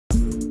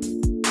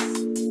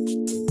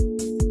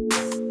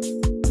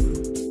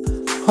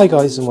Hi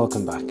guys and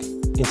welcome back.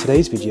 In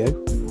today's video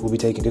we'll be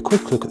taking a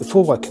quick look at the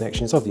 4-wire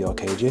connections of the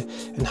Arcadia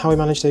and how I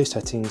manage those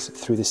settings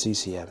through the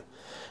CCM.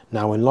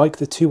 Now, unlike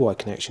the 2-wire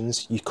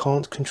connections, you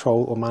can't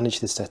control or manage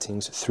the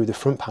settings through the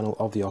front panel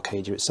of the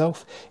Arcadia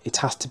itself. It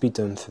has to be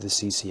done through the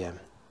CCM.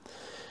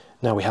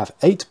 Now we have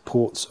 8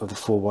 ports of the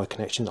 4-wire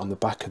connection on the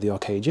back of the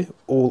Arcadia,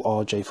 all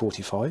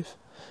RJ45.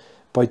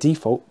 By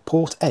default,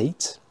 port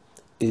 8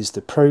 is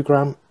the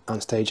program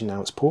and stage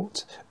announce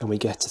port, and we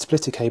get a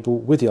splitter cable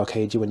with the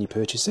Arcadia when you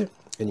purchase it,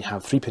 and you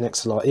have 3-pin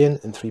XLR in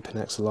and 3-pin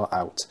XLR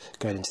out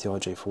going into the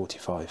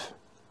RJ45.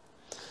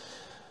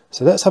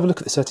 So let's have a look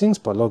at the settings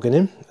by logging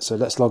in. So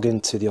let's log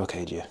into the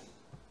Arcadia.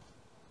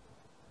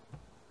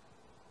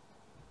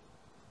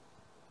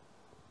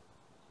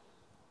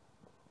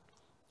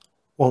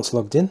 Once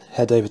logged in,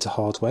 head over to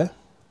hardware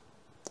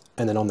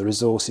and then on the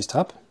resources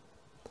tab,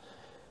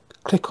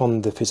 click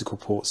on the physical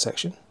ports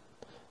section,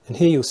 and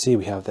here you'll see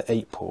we have the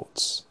 8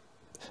 ports,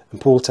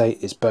 and port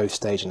 8 is both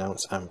stage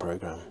announce and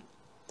program.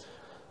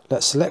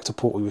 Let's select a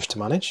port we wish to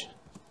manage,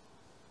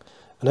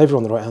 and over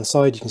on the right hand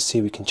side you can see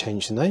we can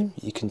change the name,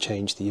 you can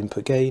change the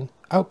input gain,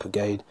 output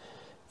gain,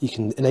 you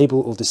can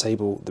enable or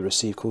disable the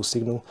receive call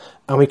signal,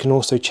 and we can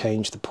also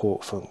change the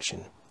port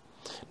function.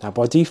 Now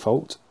by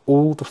default,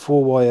 all the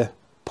 4-wire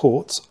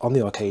ports on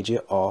the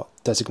Arcadia are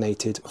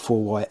designated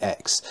 4-wire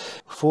X.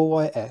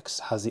 4-wire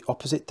X has the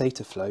opposite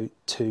data flow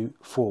to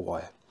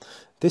 4-wire.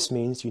 This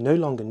means you no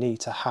longer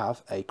need to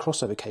have a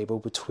crossover cable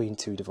between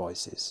 2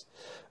 devices.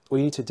 All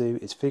you need to do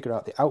is figure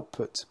out the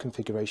output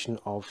configuration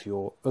of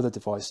your other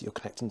device that you're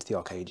connecting to the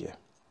Arcadia.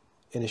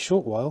 In a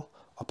short while,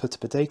 I'll put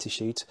up a data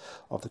sheet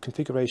of the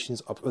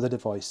configurations of other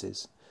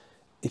devices.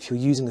 If you're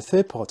using a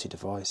third-party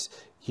device,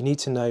 you need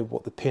to know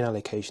what the pin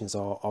allocations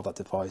are of that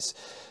device.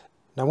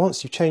 Now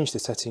once you've changed the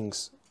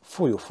settings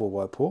for your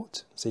 4-wire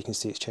port, so you can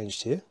see it's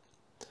changed here,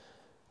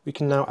 we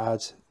can now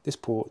add this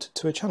port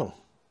to a channel.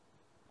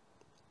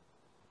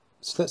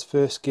 So let's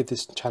first give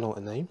this channel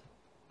a name.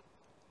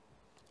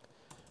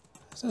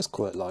 So let's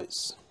call it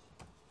lights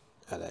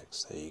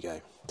LX, there you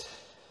go.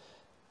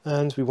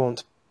 And we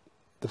want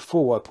the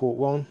 4-wire port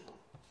 1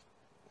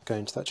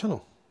 going to that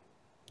channel.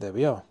 There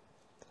we are.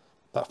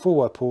 That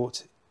 4-wire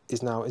port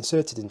is now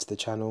inserted into the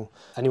channel.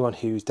 Anyone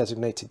who's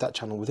designated that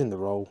channel within the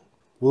role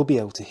will be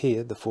able to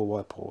hear the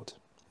 4-wire port.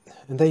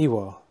 And there you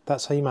are.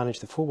 That's how you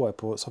manage the 4-wire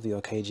ports of the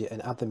Arcadia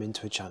and add them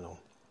into a channel.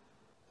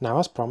 Now,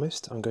 as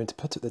promised, I'm going to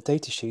put up the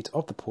datasheet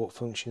of the port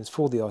functions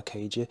for the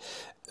Arcadia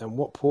and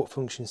what port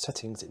function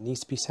settings it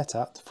needs to be set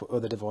at for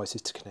other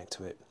devices to connect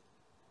to it.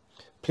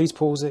 Please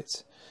pause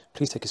it,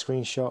 please take a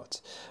screenshot.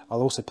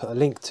 I'll also put a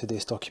link to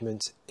this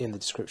document in the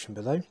description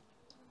below.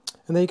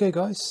 And there you go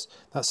guys,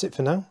 that's it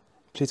for now.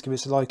 Please give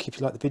us a like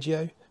if you like the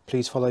video.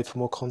 Please follow for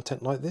more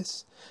content like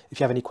this. If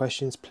you have any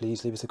questions,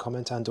 please leave us a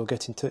comment and or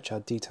get in touch.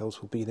 Our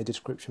details will be in the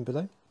description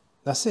below.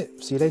 That's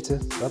it, see you later,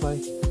 bye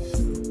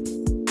bye.